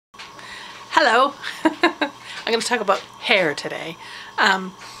Hello! I'm going to talk about hair today.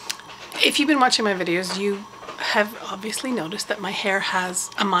 If you've been watching my videos, you have obviously noticed that my hair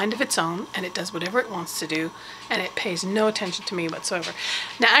has a mind of its own and it does whatever it wants to do and it pays no attention to me whatsoever.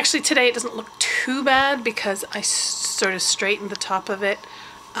 Now actually today it doesn't look too bad because I sort of straightened the top of it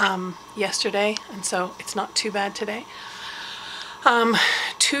yesterday, and so it's not too bad today.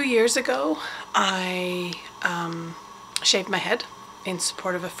 2 years ago I shaved my head in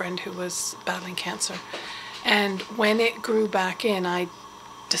support of a friend who was battling cancer, and when it grew back in I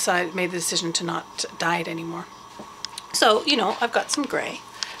made the decision to not dye it anymore. So, you know, I've got some gray,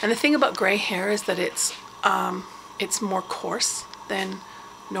 and the thing about gray hair is that it's more coarse than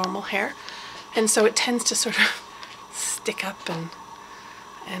normal hair, and so it tends to sort of stick up and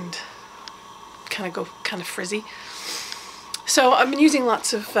kind of go kind of frizzy. So I've been using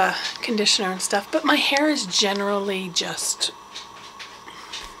lots of conditioner and stuff, but my hair is generally just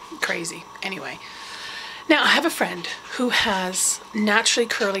crazy anyway. Now I have a friend who has naturally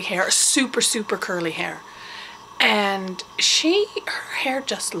curly hair, super curly hair, and her hair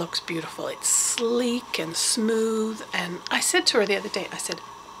just looks beautiful. It's sleek and smooth, and I said to her the other day, I said,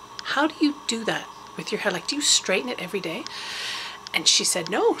 how do you do that with your hair? Like, do you straighten it every day? And she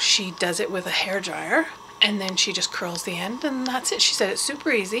said no, she does it with a hair dryer and then she just curls the end and that's it. She said it's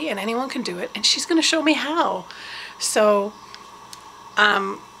super easy and anyone can do it, and she's going to show me how. So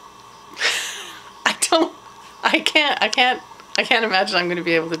I can't imagine I'm going to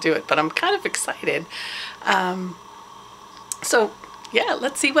be able to do it, but I'm kind of excited. So yeah,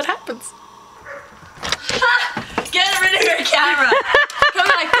 let's see what happens. Get rid of your camera. Come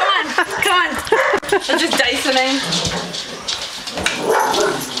on. Let's just dice it in.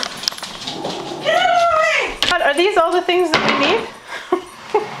 Get out of the way! Are these all the things that we need?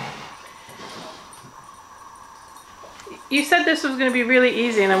 You said this was going to be really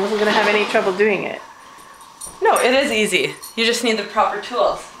easy and I wasn't going to have any trouble doing it. No, it is easy. You just need the proper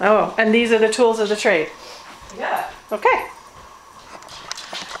tools. Oh, and these are the tools of the trade. Yeah. Okay.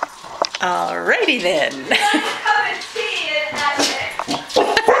 Alrighty then. A cup of tea in that mix.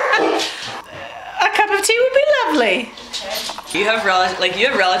 A cup of tea would be lovely. Okay. You have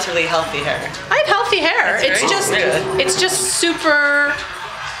relatively healthy hair. I have healthy hair. It's just super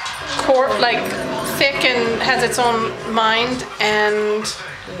thick and has its own mind, and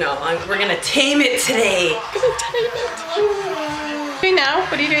no, we're gonna tame it today. What are you doing now?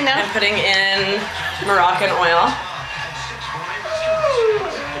 What are you doing now? I'm putting in Moroccan oil.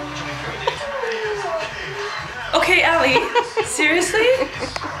 Okay, Allie. Seriously?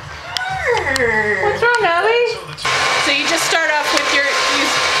 What's wrong, Allie? So you just start off with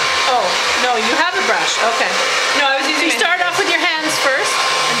oh, no, you have a brush. Okay. No, I was using. So you start off with your hands first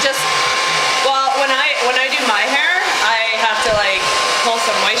and just. Well, when I do my hair, I have to pull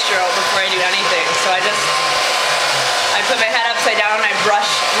some moisture out before I do anything. So I put my head upside down and I brush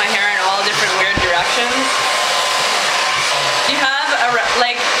my hair in all different weird directions. Do you have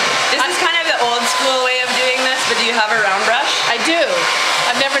this is kind of the old school way of doing this, but do you have a round brush? I do.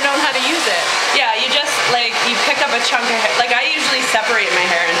 I've never known how to use it. Yeah, you just you pick up a chunk of hair. I usually separate my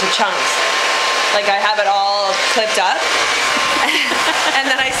hair into chunks. I have it all clipped up and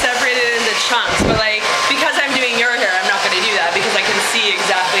then I separate it into chunks. But because I'm doing your hair, I'm not going to do that because I can see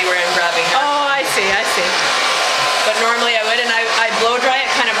exactly where I'm grabbing hair. Oh, I see. But normally I would, and I blow dry it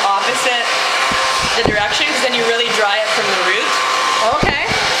kind of opposite the direction because then you really dry it from the root. Okay.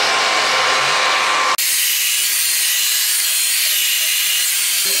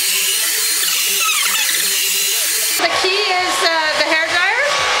 The key is the hair dryer?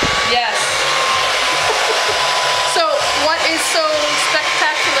 Yes. So what is so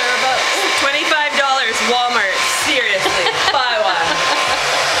spectacular about $25 Walmart. Seriously, buy one.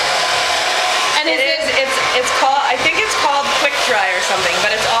 And it's called, I think it's called quick dry or something,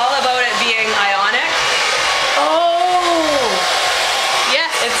 but it's all about it being ionic. Oh.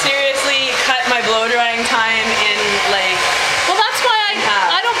 Yes. It seriously cut my blow drying time in Well, that's why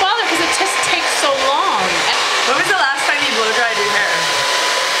I don't bother because it just takes so long. When was the last time you blow dried your hair?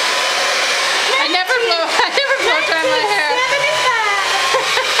 I never blow dry my hair.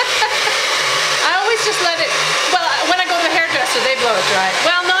 I always just let it, well, when I go to the hairdresser, they blow it dry.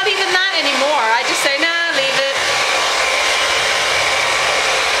 Well, not even that anymore. I just say, nah, leave it.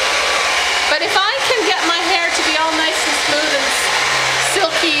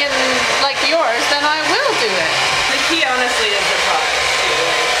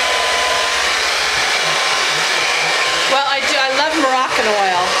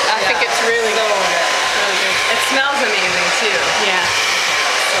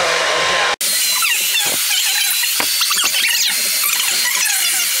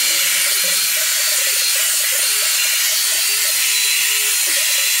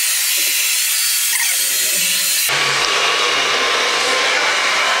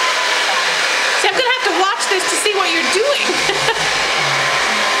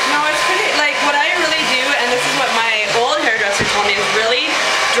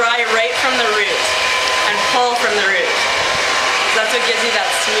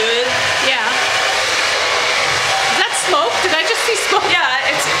 smoke? Yeah,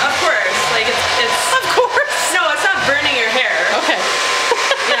 it's, of course. Like, it's... Of course. No, it's not burning your hair. Okay.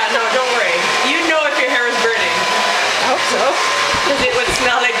 Yeah, no, don't worry. You know if your hair is burning. I hope so. Because it would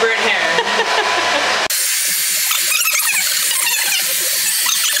smell like burnt hair.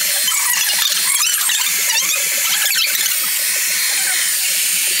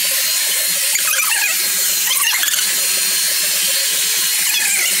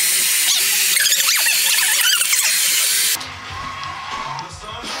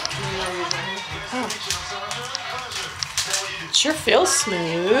 Sure feels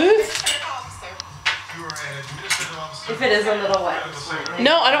smooth. If it is a little wet.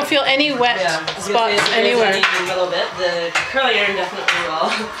 No, I don't feel any wet spots anywhere. A little bit. The curling iron definitely will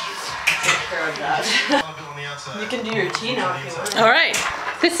take care of that. You can do your tea now if you want. All right.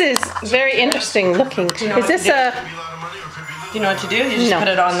 This is very interesting looking. Is this a... Do you know what to do? You just put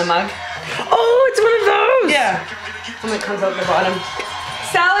it on the mug. Oh, it's one of those. Yeah. And it comes out the bottom.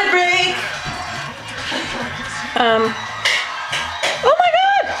 Salad break! Oh my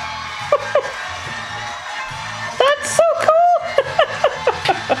god! That's so cool!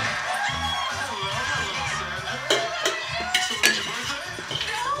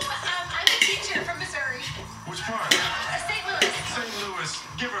 I'm a teacher from Missouri. Which part? St. Louis. St. Louis.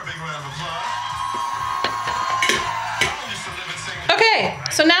 Give her a big round of applause. I used to live in St. Louis. Okay,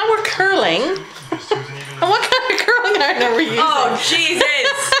 so now we're curling. And what kind of curling iron are we using? Oh, Jesus!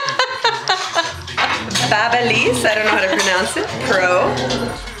 Babyliss, I don't know how to pronounce it. Pro.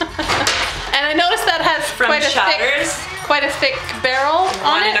 And I noticed that has From quite a thick barrel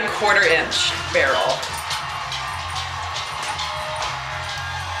on it. 1 1/4 inch barrel.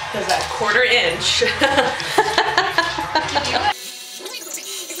 Because that 1/4 inch.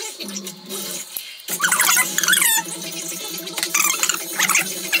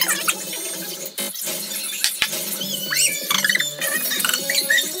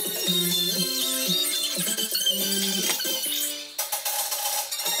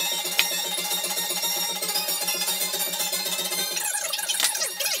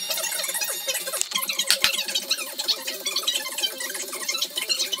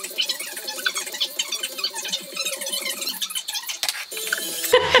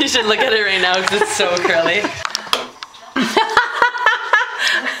 You should look at it right now because it's so curly.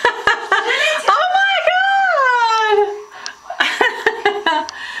 Oh my god!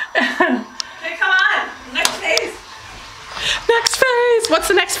 Okay, come on. Next phase. Next phase. What's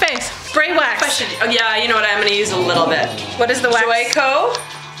the next phase? Spray wax. Oh yeah, you know what? I'm going to use a little bit. What is the wax?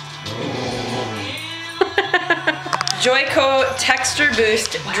 Joico Texture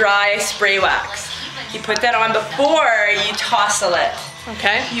Boost Dry Spray Wax. You put that on before you tousle it.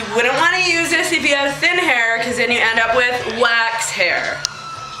 Okay. You wouldn't want to use this if you have thin hair because then you end up with wax hair.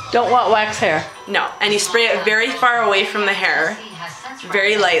 Don't want wax hair. No, and you spray it very far away from the hair,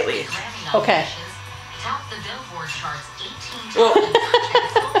 very lightly. Okay. Well,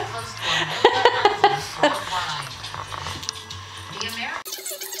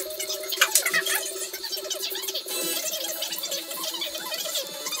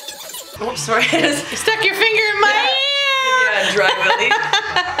 oops, sorry. You stuck your finger in my ear. Yeah, dry willy.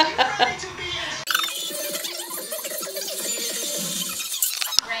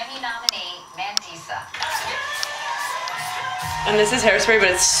 Grammy nominee Mandisa. And this is hairspray, but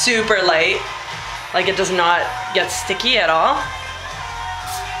it's super light. Like it does not get sticky at all.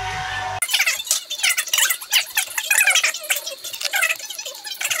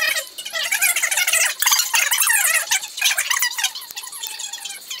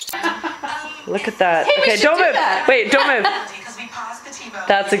 Look at that. Hey, okay, don't move. that. Wait, don't move.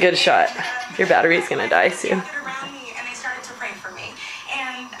 That's a good shot. Your battery's gonna die soon.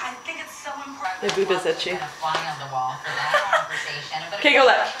 My boob is itchy. Okay, go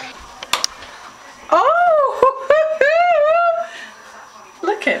left. Oh!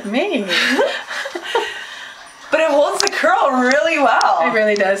 Look at me. But it holds the curl really well. It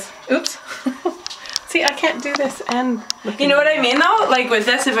really does. Oops. See, I can't do this and You know what I mean though? Like with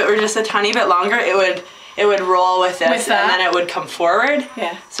this, if it were just a tiny bit longer, it would roll with this With that? and then it would come forward.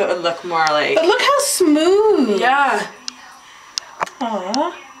 Yeah. So it would look more like... But look how smooth. Yeah.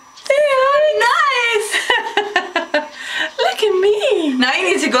 Aww. Nice! Look at me. Now you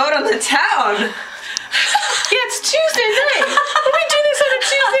need to go out on the town. Yeah, it's Tuesday night. What do we do this on a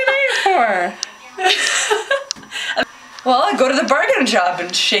Tuesday night for? Well, go to the bargain shop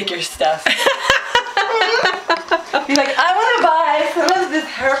and shake your stuff. Be like, I want to buy some of this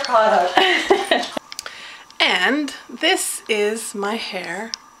hair product. And this is my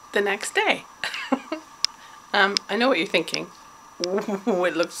hair the next day. I know what you're thinking.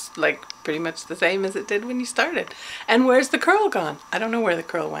 it looks like pretty much the same as it did when you started. And where's the curl gone? I don't know where the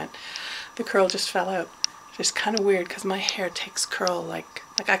curl went. The curl just fell out. Just kind of weird because my hair takes curl like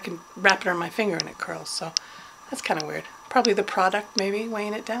I can wrap it on my finger and it curls. So that's kind of weird. Probably the product maybe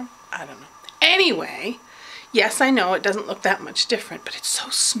weighing it down. I don't know. Anyway, yes, I know it doesn't look that much different, but it's so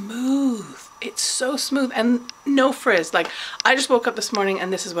smooth. It's so smooth and no frizz. Like, I just woke up this morning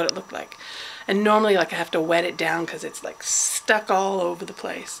and this is what it looked like. And normally, like, I have to wet it down because it's like stuck all over the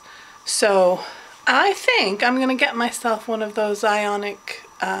place. So I think I'm gonna get myself one of those ionic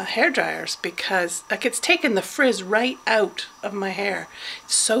hair dryers because like it's taken the frizz right out of my hair.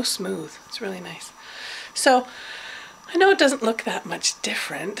 It's so smooth. It's really nice. So I know it doesn't look that much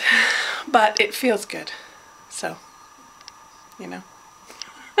different, but it feels good. So, you know.